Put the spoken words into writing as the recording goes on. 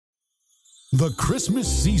The Christmas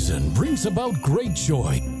season brings about great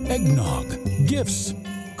joy, eggnog, gifts,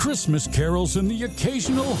 Christmas carols, and the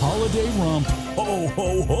occasional holiday romp. Ho,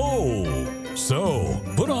 ho, ho! So,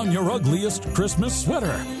 put on your ugliest Christmas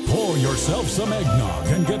sweater, pour yourself some eggnog,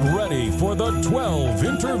 and get ready for the 12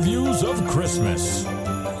 interviews of Christmas.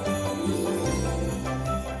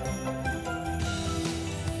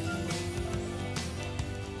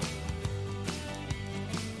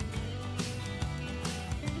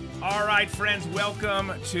 All right, friends,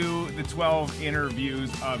 welcome to the 12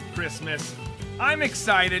 interviews of Christmas. I'm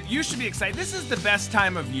excited. You should be excited. This is the best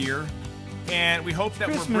time of year, and we hope that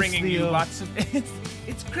Christmas, we're bringing Theo. you lots of...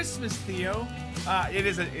 It's Christmas, Theo.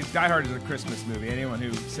 Die Hard is a Christmas movie. Anyone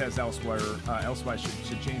who says elsewise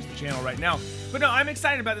should change the channel right now. But no, I'm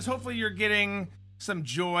excited about this. Hopefully you're getting some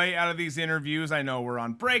joy out of these interviews. I know we're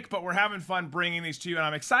on break, but we're having fun bringing these to you, and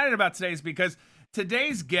I'm excited about today's because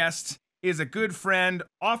today's guest is a good friend,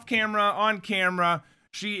 off camera, on camera.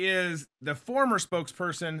 She is the former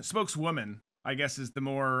spokeswoman, I guess is the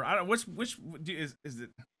more, I don't know, is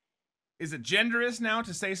it genderist now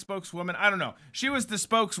to say spokeswoman? I don't know. She was the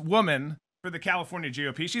spokeswoman for the California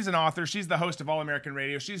GOP. She's an author. She's the host of All American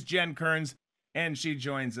Radio. She's Jen Kearns, and she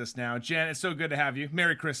joins us now. Jen, it's so good to have you.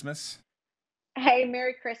 Merry Christmas. Hey,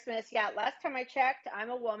 Merry Christmas. Yeah, last time I checked,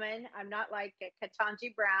 I'm a woman. I'm not like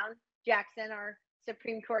Ketanji Brown Jackson, our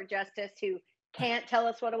Supreme Court Justice, who can't tell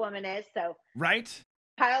us what a woman is. So Right?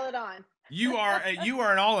 pile it on. You are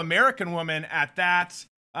an all-American woman at that.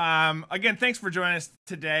 Again, thanks for joining us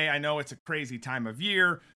today. I know it's a crazy time of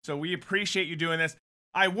year, so we appreciate you doing this.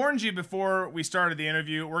 I warned you before we started the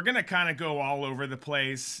interview, we're going to kind of go all over the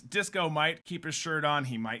place. Disco might keep his shirt on,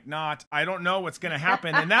 he might not. I don't know what's going to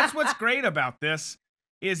happen, and that's what's great about this,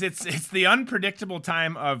 is it's the unpredictable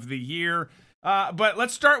time of the year. But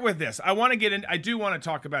let's start with this. I do want to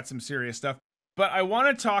talk about some serious stuff, but I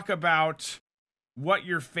want to talk about what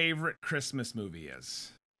your favorite Christmas movie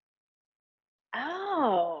is.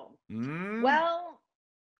 Oh, well,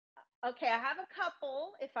 okay. I have a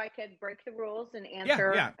couple, if I could break the rules and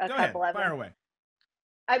answer a Go couple ahead. of Fire them. away.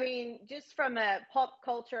 I mean, just from a pop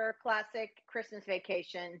culture classic, Christmas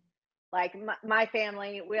Vacation, like my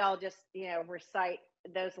family, we all just, recite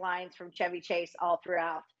those lines from Chevy Chase all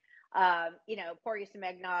throughout. Pour you some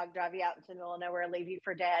eggnog, drive you out into the middle of nowhere, leave you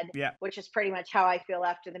for dead. Yeah. Which is pretty much how I feel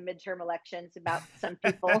after the midterm elections about some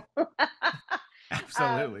people.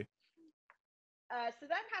 Absolutely. So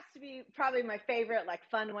that has to be probably my favorite, like,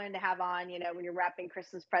 fun one to have on, when you're wrapping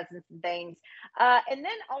Christmas presents and things. And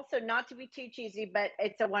then also, not to be too cheesy, but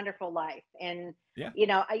It's a Wonderful Life. And, Yeah.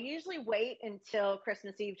 I usually wait until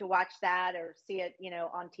Christmas Eve to watch that or see it,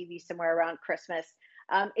 on TV somewhere around Christmas.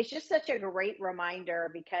 It's just such a great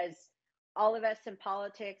reminder because all of us in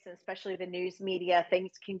politics, and especially the news media,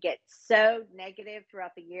 things can get so negative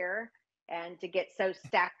throughout the year and to get so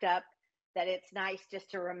stacked up that it's nice just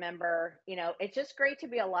to remember, it's just great to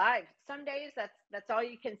be alive. Some days that's all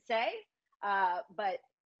you can say, but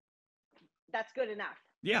that's good enough.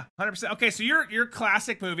 Yeah, 100%. Okay, so your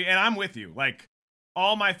classic movie, and I'm with you. Like,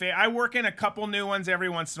 all my favorite. I work in a couple new ones every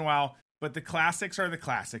once in a while, but the classics are the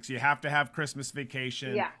classics. You have to have Christmas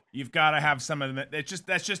Vacation. Yeah. You've got to have some of them.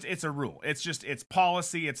 It's a rule. It's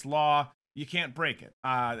policy. It's law. You can't break it.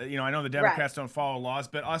 I know the Democrats don't follow laws,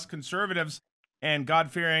 but us conservatives and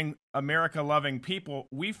God-fearing, America-loving people,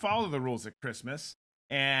 we follow the rules at Christmas,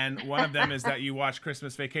 and one of them is that you watch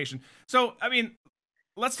Christmas Vacation. So, I mean,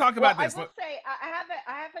 let's talk about this. I will say I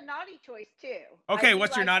have a naughty choice too. Okay, I do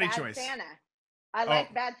what's your like naughty Bad choice? Santa. I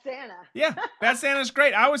like Bad Santa. Yeah, Bad Santa's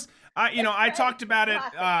great. I great. talked about it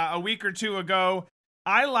Classic. a week or two ago.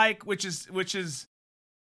 I like, which is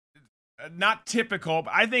not typical,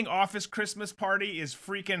 but I think Office Christmas Party is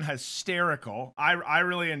freaking hysterical. I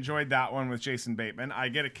really enjoyed that one with Jason Bateman. I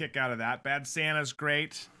get a kick out of that. Bad Santa's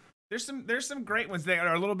great. There's some great ones that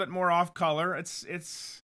are a little bit more off color. It's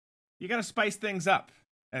you got to spice things up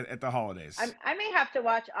at the holidays. I may have to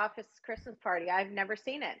watch Office Christmas Party. I've never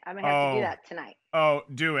seen it. I'm gonna have to do that tonight. Oh,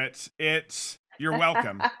 do it. You're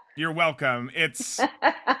welcome. You're welcome. It's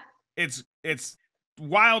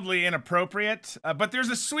wildly inappropriate, but there's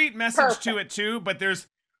a sweet message to it too. But there's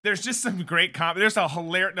just some great there's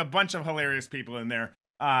a bunch of hilarious people in there.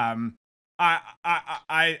 I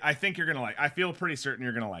think you're gonna like. I feel pretty certain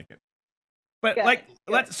you're gonna like it. But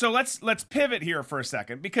Good. let's pivot here for a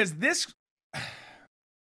second, because this.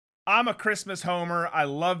 I'm a Christmas homer. I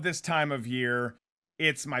love this time of year.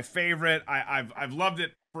 It's my favorite. I've loved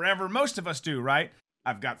it forever. Most of us do, right?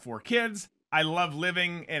 I've got 4 kids. I love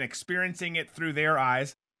living and experiencing it through their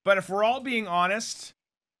eyes. But if we're all being honest,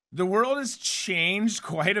 The world has changed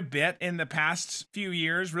quite a bit in the past few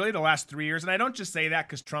years, really the last 3 years. And I don't just say that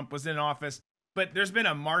because Trump was in office, but there's been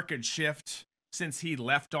a marked shift since he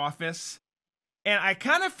left office. And I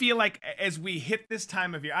kind of feel like as we hit this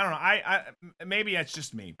time of year, I don't know, I maybe it's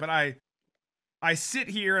just me, but I sit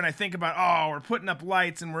here and I think about, oh, we're putting up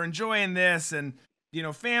lights and we're enjoying this and,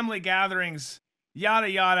 family gatherings, yada,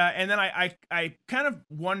 yada. And then I kind of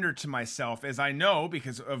wonder to myself, as I know,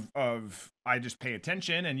 because of I just pay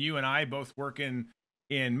attention and you and I both work in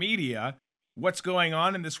media, what's going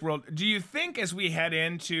on in this world. Do you think as we head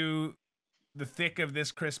into the thick of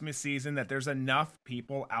this Christmas season that there's enough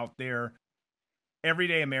people out there,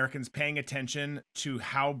 everyday Americans, paying attention to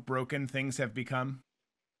how broken things have become?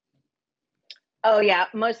 Oh, yeah,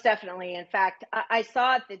 most definitely. In fact, I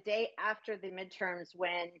saw it the day after the midterms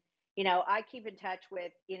when, I keep in touch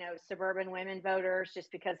with, suburban women voters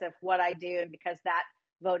just because of what I do and because that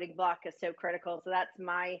voting block is so critical. So that's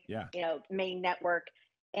my, Yeah. main network.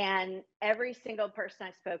 And every single person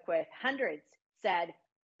I spoke with, hundreds, said,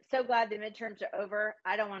 so glad the midterms are over.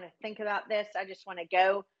 I don't want to think about this. I just want to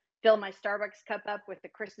go fill my Starbucks cup up with the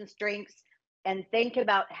Christmas drinks and think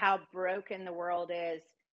about how broken the world is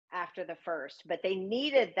after the first. But they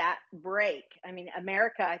needed that break. I mean,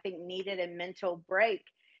 America, I think, needed a mental break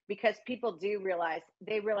because people do realize,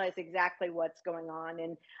 they realize exactly what's going on.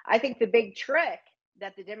 And I think the big trick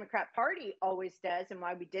that the Democrat Party always does, and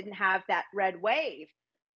why we didn't have that red wave,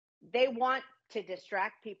 they want to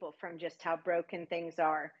distract people from just how broken things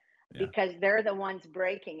are. Yeah. Because they're the ones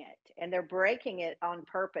breaking it, and they're breaking it on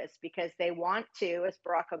purpose because they want to, as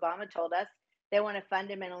Barack Obama told us, they want to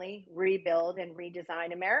fundamentally rebuild and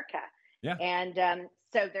redesign America. Yeah. And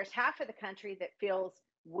so there's half of the country that feels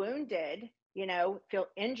wounded, feel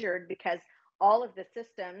injured because all of the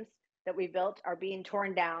systems that we built are being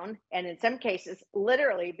torn down, and in some cases,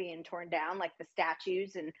 literally being torn down, like the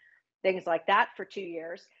statues and things like that for 2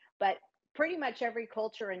 years. But pretty much every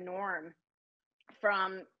culture and norm,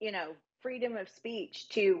 from freedom of speech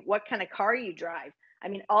to what kind of car you drive, I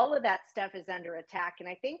mean, all of that stuff is under attack. And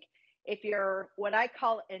I think if you're what I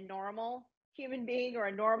call a normal human being or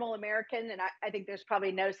a normal American, and I think there's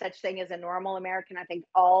probably no such thing as a normal American, I think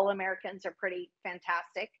all Americans are pretty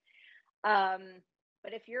fantastic.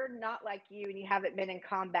 But if you're not like you and you haven't been in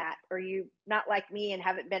combat, or you not like me and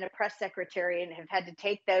haven't been a press secretary and have had to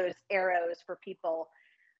take those arrows for people,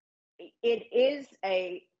 it is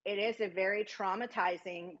a very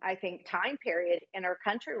traumatizing, I think, time period in our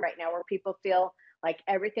country right now, where people feel like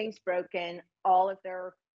everything's broken, all of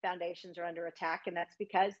their foundations are under attack, and that's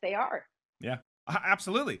because they are. Yeah,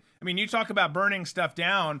 absolutely. I mean, you talk about burning stuff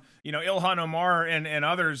down, Ilhan Omar and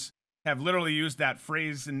others have literally used that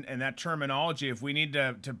phrase and that terminology. If we need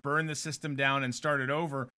to burn the system down and start it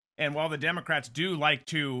over. And while the Democrats do like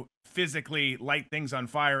to physically light things on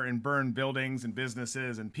fire and burn buildings and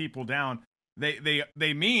businesses and people down,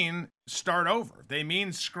 they mean start over. They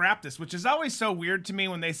mean scrap this, which is always so weird to me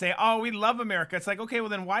when they say, oh, we love America. It's like, okay, well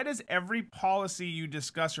then why does every policy you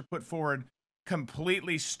discuss or put forward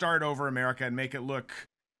completely start over America and make it look,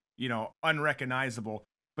 unrecognizable?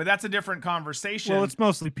 But that's a different conversation. Well, it's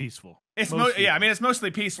mostly peaceful. It's it's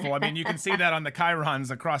mostly peaceful. I mean, you can see that on the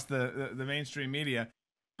chyrons across the mainstream media.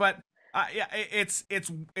 But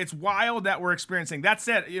it's wild that we're experiencing. That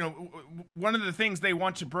said, one of the things they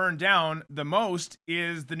want to burn down the most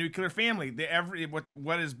is the nuclear family.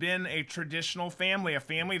 What has been a traditional family, a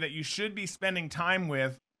family that you should be spending time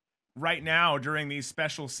with right now during these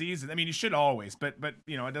special seasons. I mean, you should always, but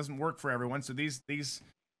it doesn't work for everyone. So these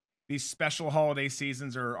special holiday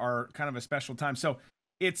seasons are kind of a special time. So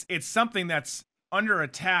it's something that's under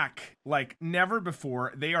attack like never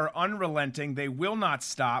before. They are unrelenting. They will not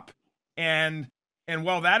stop. And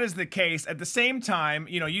while that is the case, at the same time,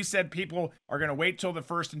 you said people are going to wait till the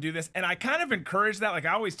first and do this. And I kind of encourage that. Like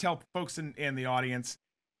I always tell folks in the audience,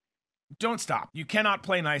 don't stop. You cannot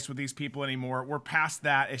play nice with these people anymore. We're past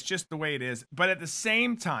that. It's just the way it is. But at the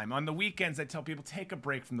same time, on the weekends, I tell people, take a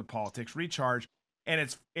break from the politics, recharge. And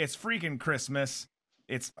it's freaking Christmas.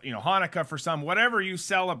 It's, Hanukkah for some, whatever you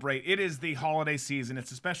celebrate. It is the holiday season.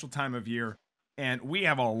 It's a special time of year. And we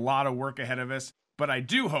have a lot of work ahead of us. But I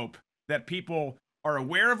do hope that people are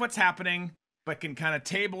aware of what's happening, but can kind of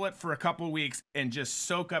table it for a couple of weeks and just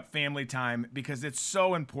soak up family time, because it's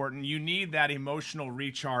so important. You need that emotional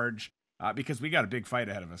recharge because we got a big fight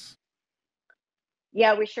ahead of us.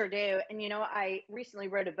 Yeah, we sure do. And, I recently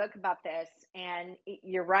wrote a book about this, and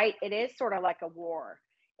you're right. It is sort of like a war.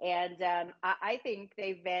 And I think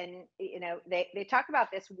they've been, they talk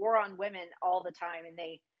about this war on women all the time. And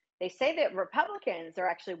they say that Republicans are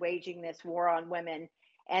actually waging this war on women.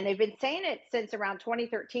 And they've been saying it since around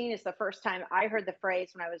 2013 is the first time I heard the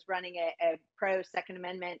phrase when I was running a pro Second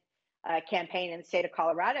Amendment campaign in the state of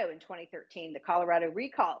Colorado in 2013, the Colorado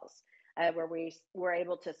recalls, where we were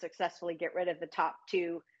able to successfully get rid of the top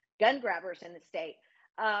two gun grabbers in the state.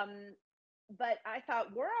 But I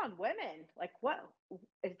thought, war on women, like, what?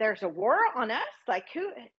 If there's a war on us? Like,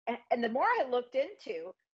 who? And the more I looked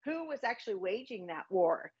into who was actually waging that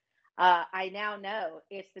war, I now know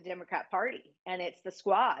it's the Democrat Party, and it's the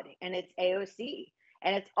Squad, and it's AOC,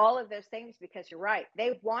 and it's all of those things, because you're right.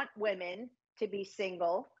 They want women to be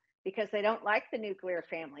single because they don't like the nuclear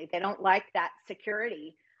family. They don't like that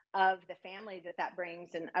security of the family that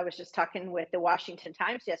brings. And I was just talking with the Washington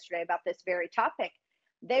Times yesterday about this very topic.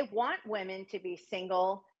 They want women to be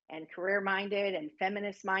single and career minded and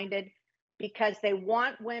feminist minded because they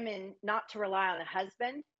want women not to rely on a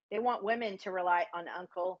husband. They want women to rely on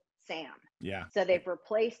Uncle Sam. Yeah. So they've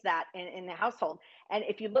replaced that in the household. And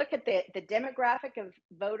if you look at the demographic of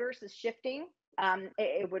voters is shifting,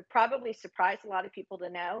 it would probably surprise a lot of people to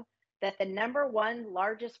know that the number one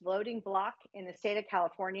largest voting bloc in the state of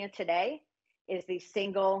California today is the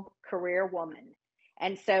single career woman.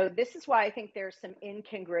 And so this is why I think there's some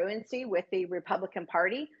incongruency with the Republican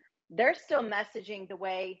Party. They're still messaging the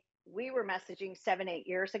way we were messaging 7-8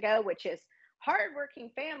 years ago, which is hardworking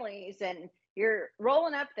families, and you're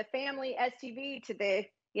rolling up the family SUV to the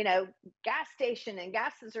gas station, and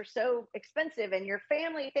gases are so expensive, and your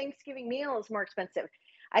family Thanksgiving meal is more expensive.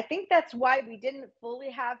 I think that's why we didn't fully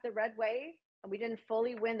have the red wave, and we didn't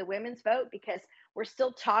fully win the women's vote, because we're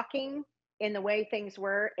still talking in the way things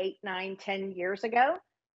were 8, 9, 10 years ago.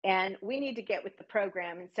 And we need to get with the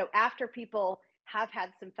program. And so after people have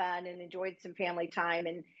had some fun and enjoyed some family time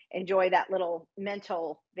and enjoy that little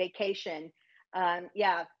mental vacation,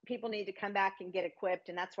 people need to come back and get equipped.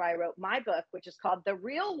 And that's why I wrote my book, which is called The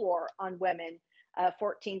Real War on Women,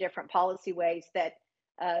 14 different policy ways that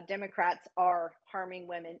Democrats are harming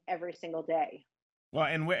women every single day. Well,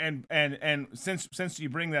 and since you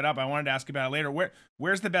bring that up, I wanted to ask about it later.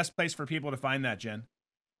 Where's the best place for people to find that, Jen?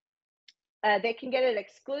 They can get it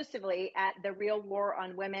exclusively at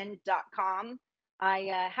therealwaronwomen.com.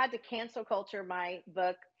 I had to cancel culture my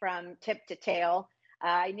book from tip to tail.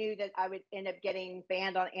 I knew that I would end up getting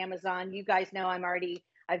banned on Amazon. You guys know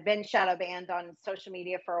I've been shadow banned on social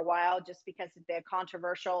media for a while, just because of the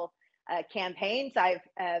controversial campaigns I've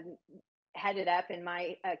headed up in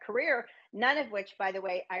my career, none of which, by the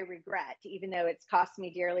way, I regret, even though it's cost me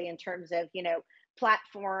dearly in terms of,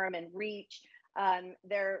 platform and reach.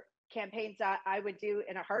 They're campaigns I would do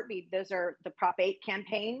in a heartbeat. Those are the Prop 8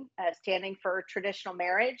 campaign, standing for traditional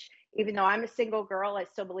marriage. Even though I'm a single girl, I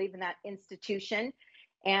still believe in that institution.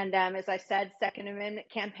 And as I said, Second Amendment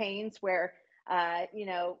campaigns where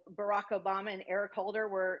Barack Obama and Eric Holder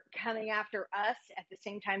were coming after us at the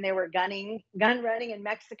same time they were gun running in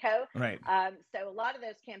Mexico. Right. So a lot of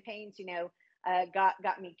those campaigns,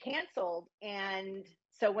 got me canceled. And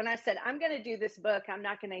so when I said, I'm going to do this book, I'm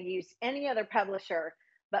not going to use any other publisher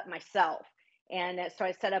but myself. And so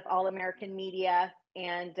I set up All American Media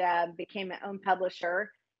and became my own publisher.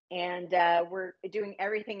 And we're doing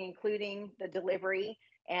everything, including the delivery.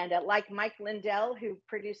 And like Mike Lindell, who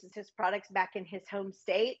produces his products back in his home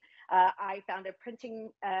state, I found a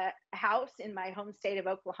printing house in my home state of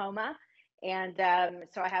Oklahoma. And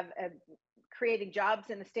so I have creating jobs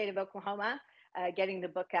in the state of Oklahoma, getting the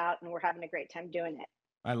book out, and we're having a great time doing it.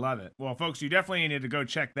 I love it. Well, folks, you definitely need to go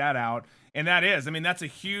check that out. And that's a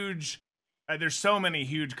huge, there's so many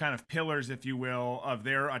huge kind of pillars, if you will, of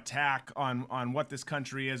their attack on what this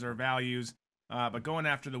country is, or values. But going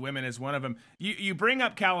after the women is one of them. You bring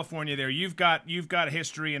up California there. You've got a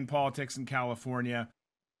history in politics in California.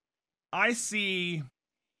 I see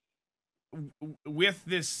with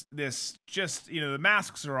this just, the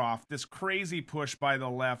masks are off, this crazy push by the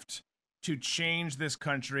left to change this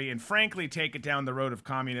country and frankly take it down the road of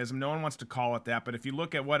communism. No one wants to call it that, but if you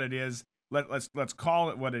look at what it is, let's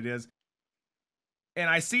call it what it is. And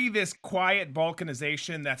I see this quiet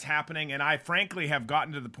balkanization that's happening, and I frankly have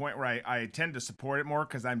gotten to the point where I tend to support it more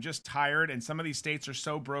because I'm just tired, and some of these states are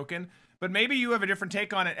so broken. But maybe you have a different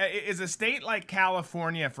take on it. Is a state like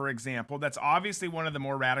California, for example, that's obviously one of the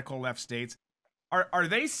more radical left states, are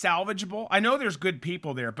they salvageable? I know there's good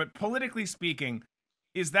people there, but politically speaking,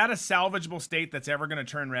 is that a salvageable state that's ever going to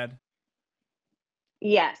turn red?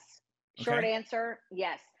 Yes. Okay. Short answer,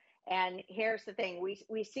 yes. And here's the thing.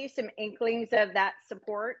 We see some inklings of that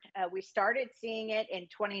support. We started seeing it in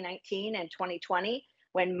 2019 and 2020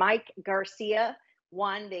 when Mike Garcia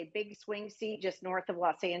won the big swing seat just north of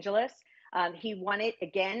Los Angeles. He won it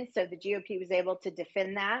again, so the GOP was able to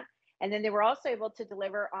defend that. And then they were also able to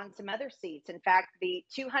deliver on some other seats. In fact, the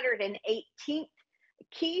 218th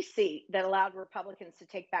key seat that allowed Republicans to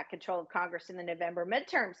take back control of Congress in the November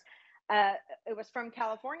midterms, it was from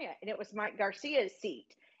California, and it was Mike Garcia's seat.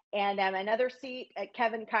 And another seat,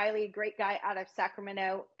 Kevin Kiley, great guy out of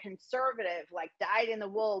Sacramento, conservative, like dyed in the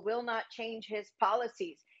wool, will not change his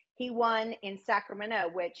policies. He won in Sacramento,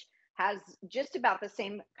 which has just about the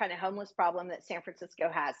same kind of homeless problem that San Francisco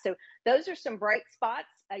has. So those are some bright spots.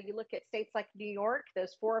 You look at states like New York,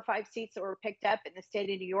 those 4 or 5 seats that were picked up in the state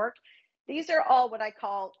of New York. These are all what I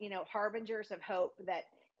call, harbingers of hope, that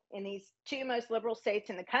in these 2 most liberal states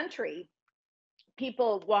in the country,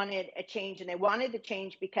 people wanted a change, and they wanted to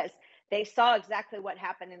change because they saw exactly what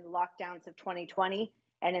happened in the lockdowns of 2020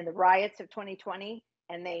 and in the riots of 2020.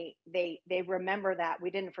 And they remember that. We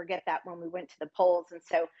didn't forget that when we went to the polls. And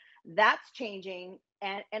so that's changing.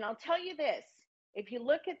 And I'll tell you this, if you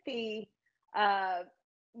look at the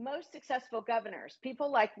most successful governors,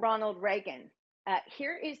 people like Ronald Reagan,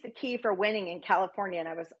 here is the key for winning in California. And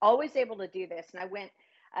I was always able to do this. And I went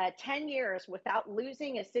 10 years without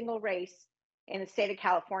losing a single race in the state of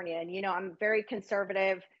California. And, I'm very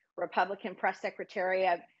conservative, Republican press secretary.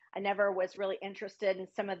 I never was really interested in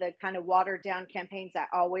some of the kind of watered down campaigns. I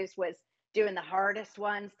always was doing the hardest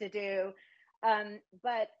ones to do.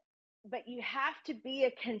 But you have to be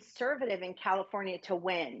a conservative in California to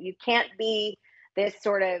win. You can't be this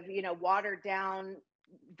sort of, watered down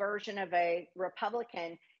version of a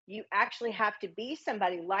Republican. You actually have to be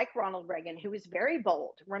somebody like Ronald Reagan, who was very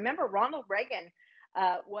bold. Remember, Ronald Reagan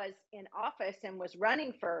was in office and was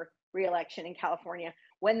running for re-election in California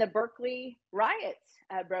when the Berkeley riots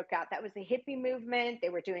broke out. That was the hippie movement. They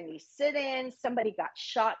were doing these sit-ins. Somebody got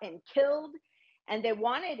shot and killed. And they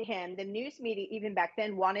wanted him, the news media even back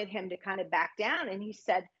then wanted him to kind of back down. And he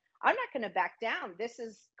said, I'm not going to back down. This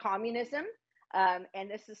is communism. And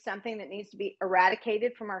this is something that needs to be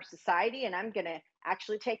eradicated from our society. And I'm going to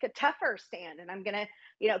actually take a tougher stand. And I'm going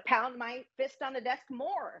to, pound my fist on the desk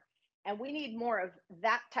more. And we need more of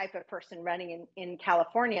that type of person running in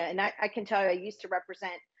California. And I can tell you, I used to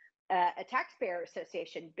represent a taxpayer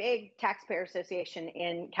association, big taxpayer association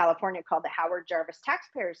in California called the Howard Jarvis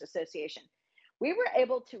Taxpayers Association. We were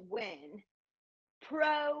able to win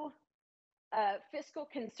pro fiscal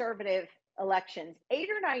conservative elections 8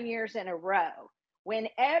 or 9 years in a row when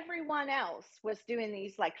everyone else was doing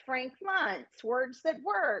these like Frank Luntz, words that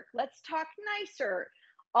work, let's talk nicer,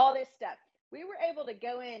 all this stuff. We were able to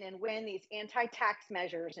go in and win these anti-tax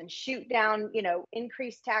measures and shoot down,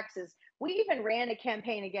 increased taxes. We even ran a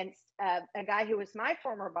campaign against a guy who was my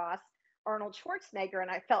former boss, Arnold Schwarzenegger,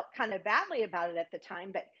 and I felt kind of badly about it at the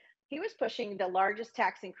time, but he was pushing the largest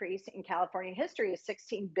tax increase in California history, a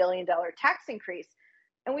 $16 billion tax increase.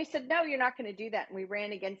 And we said, no, you're not going to do that. And we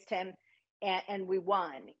ran against him and we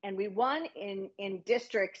won. And we won in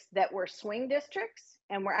districts that were swing districts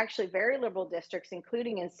and were actually very liberal districts,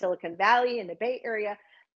 including in Silicon Valley and the Bay Area.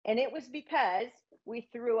 And it was because we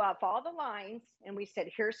threw off all the lines and we said,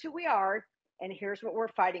 here's who we are and here's what we're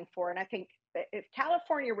fighting for. And I think if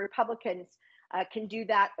California Republicans can do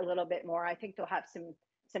that a little bit more, I think they'll have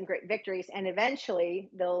some great victories, and eventually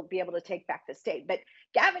they'll be able to take back the state. But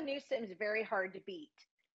Gavin Newsom is very hard to beat.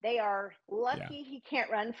 They are lucky he can't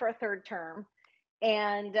run for a 3rd term.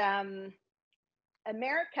 And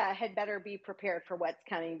America had better be prepared for what's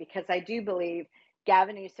coming, because I do believe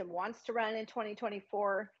Gavin Newsom wants to run in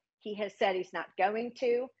 2024. He has said he's not going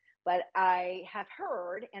to, but I have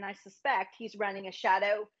heard, and I suspect he's running a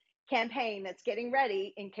shadow campaign that's getting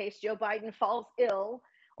ready in case Joe Biden falls ill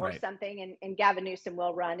or something, and Gavin Newsom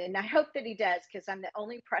will run. And I hope that he does, because I'm the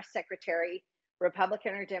only press secretary,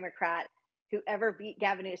 Republican or Democrat, who ever beat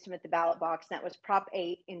Gavin Newsom at the ballot box. And that was Prop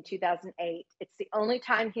 8 in 2008. It's the only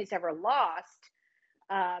time he's ever lost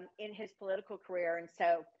in his political career. And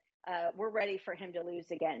so we're ready for him to lose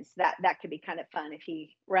again. So that could be kind of fun if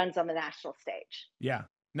he runs on the national stage. Yeah.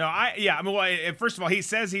 No, I mean, well, first of all, he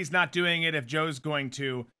says he's not doing it if Joe's going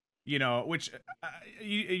to, which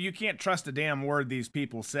you can't trust a damn word these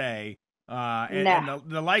people say. And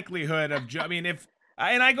the likelihood of Joe, I mean,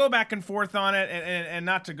 and I go back and forth on it and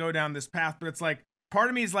not to go down this path, but it's like, part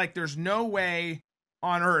of me is like, there's no way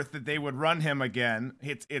on earth that they would run him again.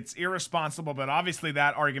 It's irresponsible, but obviously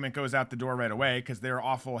that argument goes out the door right away because they're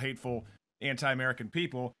awful, hateful, anti-American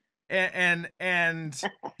people. And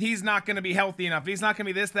he's not going to be healthy enough. He's not going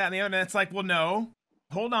to be this, that, and the other. And it's like, well, no,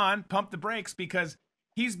 hold on, pump the brakes, because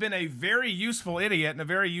he's been a very useful idiot and a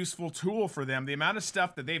very useful tool for them. The amount of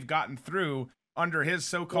stuff that they've gotten through under his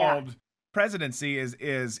so-called presidency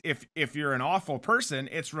is if you're an awful person,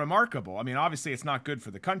 it's remarkable. I mean, obviously it's not good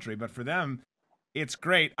for the country, but for them, It's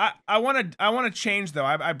great. I want to change though.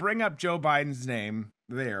 I bring up Joe Biden's name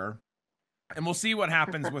there, and we'll see what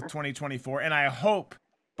happens with 2024. And I hope,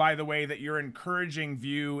 by the way, that your encouraging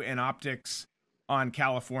view and optics on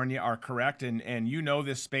California are correct, and you know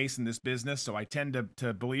this space and this business, so I tend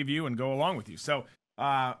to believe you and go along with you. So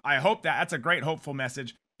I hope that's a great hopeful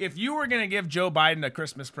message. If you were going to give Joe Biden a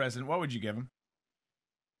Christmas present, what would you give him?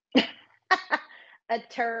 A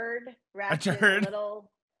turd wrapped in a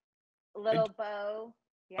little bow.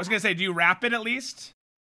 Yeah. I was going to say, do you wrap it at least?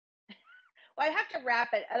 Well, I have to wrap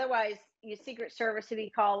it. Otherwise, your Secret Service would be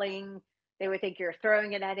calling. They would think you're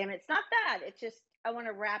throwing it at him. It's not that. It's just, I want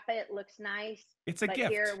to wrap it. It looks nice. It's a but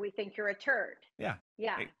gift. Here, we think you're a turd. Yeah.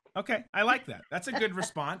 Yeah. Okay. I like that. That's a good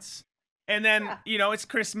response. And then, it's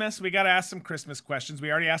Christmas. We got to ask some Christmas questions. We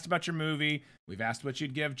already asked about your movie. We've asked what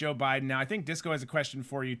you'd give Joe Biden. Now, I think Disco has a question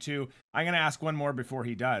for you, too. I'm going to ask one more before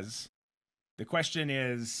he does. The question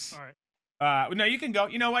is... All right. No, you can go.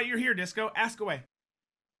 You know what? You're here, Disco. Ask away.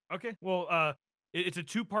 Okay. Well, it's a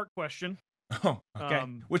two-part question. Oh, okay.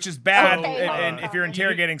 Which is bad. Okay, and if you're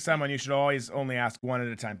interrogating someone, you should always only ask one at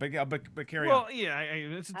a time. But carry on. Well,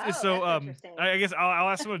 yeah. So I guess I'll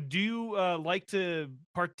ask someone. Do you like to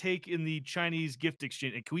partake in the Chinese gift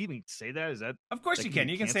exchange? And can we even say that? Is that? Of course you can.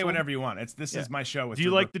 You can say whatever you want. This is my show. Do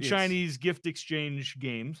you like the Chinese gift exchange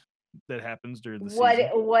games that happens during the season?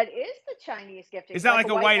 What is the Chinese gift exchange? Is that like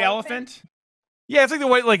a white elephant? Yeah, it's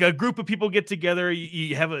like a group of people get together.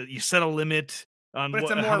 You set a limit. But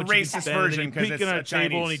it's a more racist version because it's on a Chinese.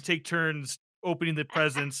 table and you take turns opening the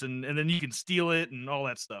presents and then you can steal it and all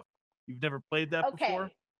that stuff. You've never played that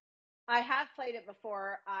before? I have played it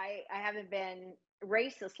before. I haven't been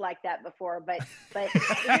racist like that before, but here's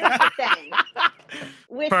the thing.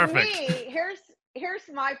 With me, here's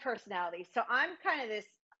my personality. So I'm kind of this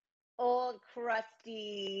old,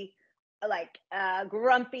 crusty,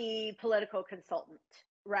 grumpy political consultant,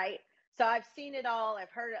 right? So I've seen it all.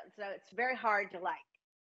 I've heard it. So it's very hard to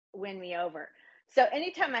win me over. So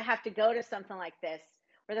anytime I have to go to something like this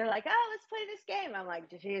where they're like, oh, let's play this game. I'm like,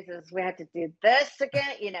 Jesus, we have to do this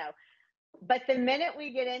again, But the minute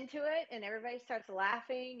we get into it and everybody starts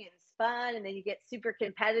laughing and it's fun, and then you get super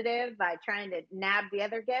competitive by trying to nab the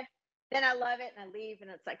other gift, then I love it and I leave.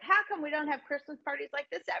 And it's like, how come we don't have Christmas parties like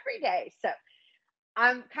this every day? So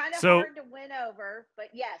I'm kind of hard to win over, but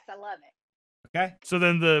yes, I love it. Okay. So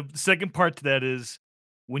then the second part to that is,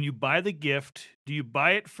 when you buy the gift, do you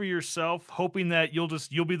buy it for yourself, hoping that you'll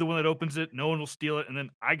be the one that opens it, no one will steal it, and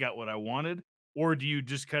then I got what I wanted? Or do you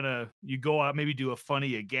just you go out, maybe do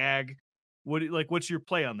a gag? What's your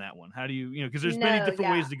play on that one? How do you, because there's many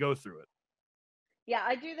different ways to go through it. Yeah,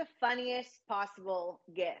 I do the funniest possible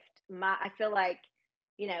gift. I feel like,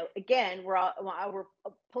 again, we're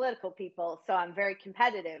political people, so I'm very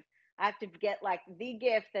competitive. I have to get the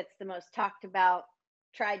gift that's the most talked about,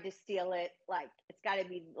 tried to steal it. It's got to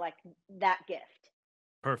be that gift.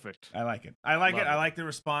 Perfect. I like it. I like the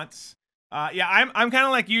response. I'm kind of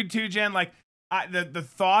like you too, Jen. The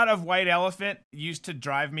thought of white elephant used to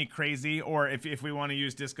drive me crazy, or if we want to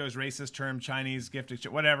use Disco's racist term, Chinese gift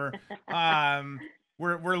exchange, whatever.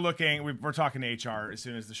 We're talking to HR as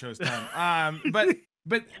soon as the show's done.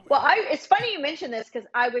 But it's funny you mentioned this because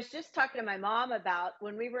I was just talking to my mom about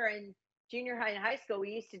when we were in junior high and high school, we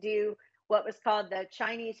used to do what was called the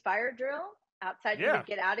Chinese fire drill outside. You would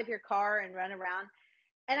get out of your car and run around.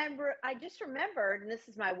 And I just remembered, and this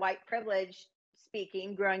is my white privilege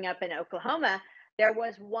speaking, growing up in Oklahoma, there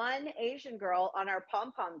was one Asian girl on our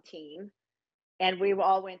pom-pom team, and we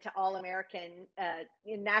all went to All-American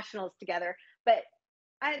nationals together. But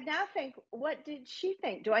I now think, what did she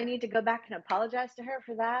think? Do I need to go back and apologize to her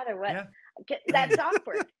for that, or what? Yeah. That's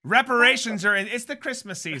awkward. Reparations it's the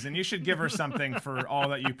Christmas season. You should give her something for all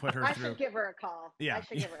that you put her through. I should give her a call. Yeah. I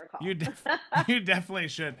should give her a call. You definitely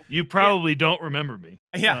should. You probably don't remember me.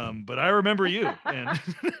 Yeah. But I remember you. And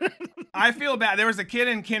I feel bad. There was a kid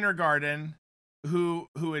in kindergarten who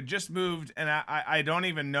had just moved, and I don't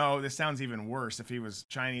even know. This sounds even worse if he was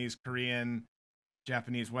Chinese, Korean,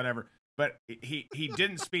 Japanese, whatever. But he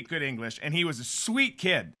didn't speak good English, and he was a sweet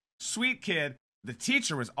kid. The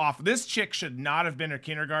teacher was awful. This chick should not have been her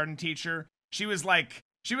kindergarten teacher. She was like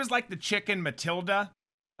the chicken Matilda,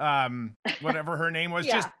 whatever her name was,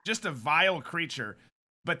 just a vile creature.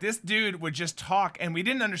 But this dude would just talk, and we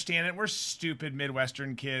didn't understand it. We're stupid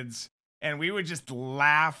Midwestern kids, and we would just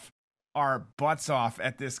laugh our butts off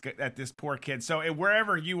at this poor kid. So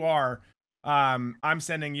wherever you are, I'm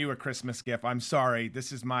sending you a Christmas gift. I'm sorry.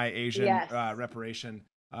 This is my Asian reparation.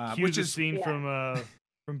 Which is scene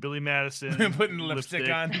from Billy Madison. Putting lipstick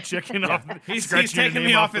on. Checking off. He's taking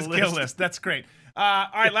me off his kill list. That's great. All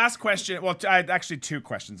right, last question. Well, actually 2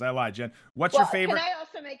 questions. I lied, Jen. What's your favorite? Can I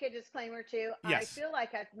also make a disclaimer too? Yes. I feel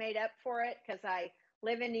like I've made up for it because I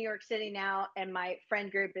live in New York City now, and my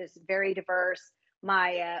friend group is very diverse.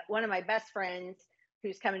 My one of my best friends,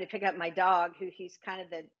 who's coming to pick up my dog, he's kind of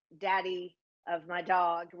the daddy of my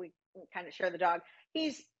dog. We kind of share the dog.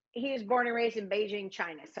 He was born and raised in Beijing,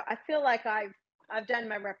 China. So I feel like I've done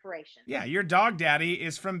my reparations. Yeah, your dog daddy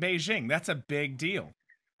is from Beijing. That's a big deal.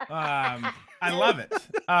 I love it.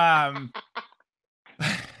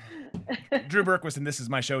 Drew Berquist, and This Is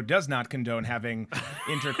My Show, does not condone having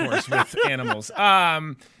intercourse with animals.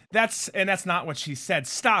 That's not what she said.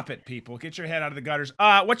 Stop it, people. Get your head out of the gutters.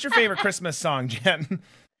 What's your favorite Christmas song, Jen?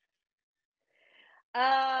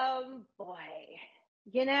 Boy,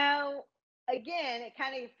 again, it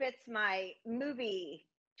kind of fits my movie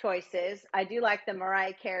choices. I do like the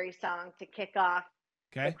Mariah Carey song to kick off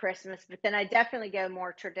the Christmas, but then I definitely go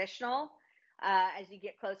more traditional as you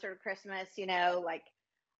get closer to Christmas. Like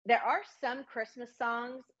there are some Christmas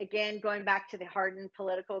songs, again, going back to the hardened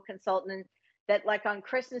political consultant, that like on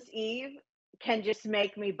Christmas Eve can just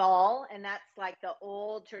make me bawl. And that's like the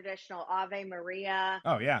old traditional Ave Maria.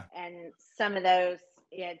 Oh, yeah. And some of those,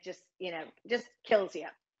 just kills you.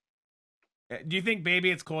 Do you think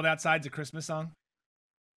Baby It's Cold Outside's a Christmas song?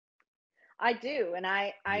 I do, and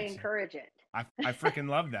I encourage it. I freaking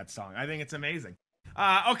love that song. I think it's amazing.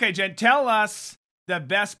 Okay, Jen, tell us the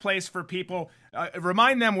best place for people.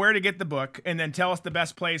 Remind them where to get the book, and then tell us the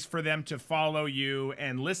best place for them to follow you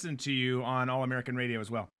and listen to you on All American Radio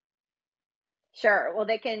as well. Sure. Well,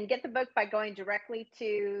 they can get the book by going directly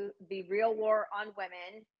to The Real War on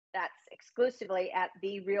Women. That's exclusively at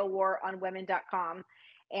therealwaronwomen.com.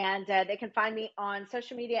 And they can find me on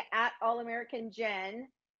social media at All American Jen,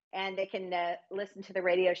 and they can listen to the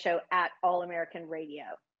radio show at All American Radio.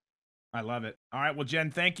 I love it. All right. Well,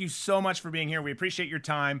 Jen, thank you so much for being here. We appreciate your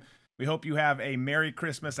time. We hope you have a Merry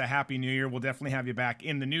Christmas, a Happy New Year. We'll definitely have you back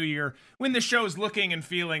in the new year when the show's looking and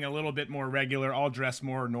feeling a little bit more regular. I'll dress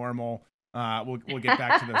more normal. We'll get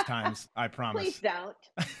back to those times. I promise. Please don't.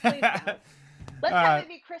 Please don't. Let's have it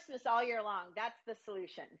be Christmas all year long. That's the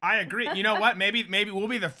solution. I agree. You know what? Maybe we'll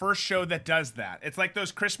be the first show that does that. It's like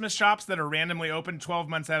those Christmas shops that are randomly open 12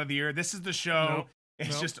 months out of the year. This is the show. Nope.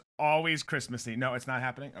 It's just always Christmassy. No, it's not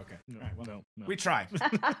happening? Okay. No, All right, well, no. We tried.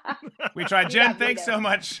 We tried. Jen, thanks so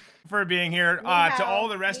much for being here. To all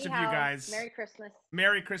the rest of you guys. Merry Christmas.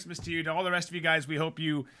 Merry Christmas to you. To all the rest of you guys, we hope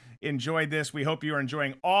you enjoyed this. We hope you are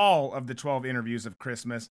enjoying all of the 12 interviews of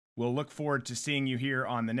Christmas. We'll look forward to seeing you here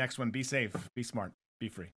on the next one. Be safe. Be smart. Be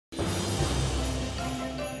free.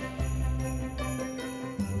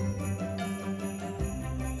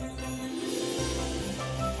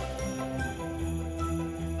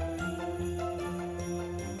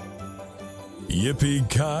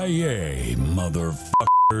 Yippee-ki-yay,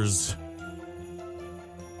 motherfuckers.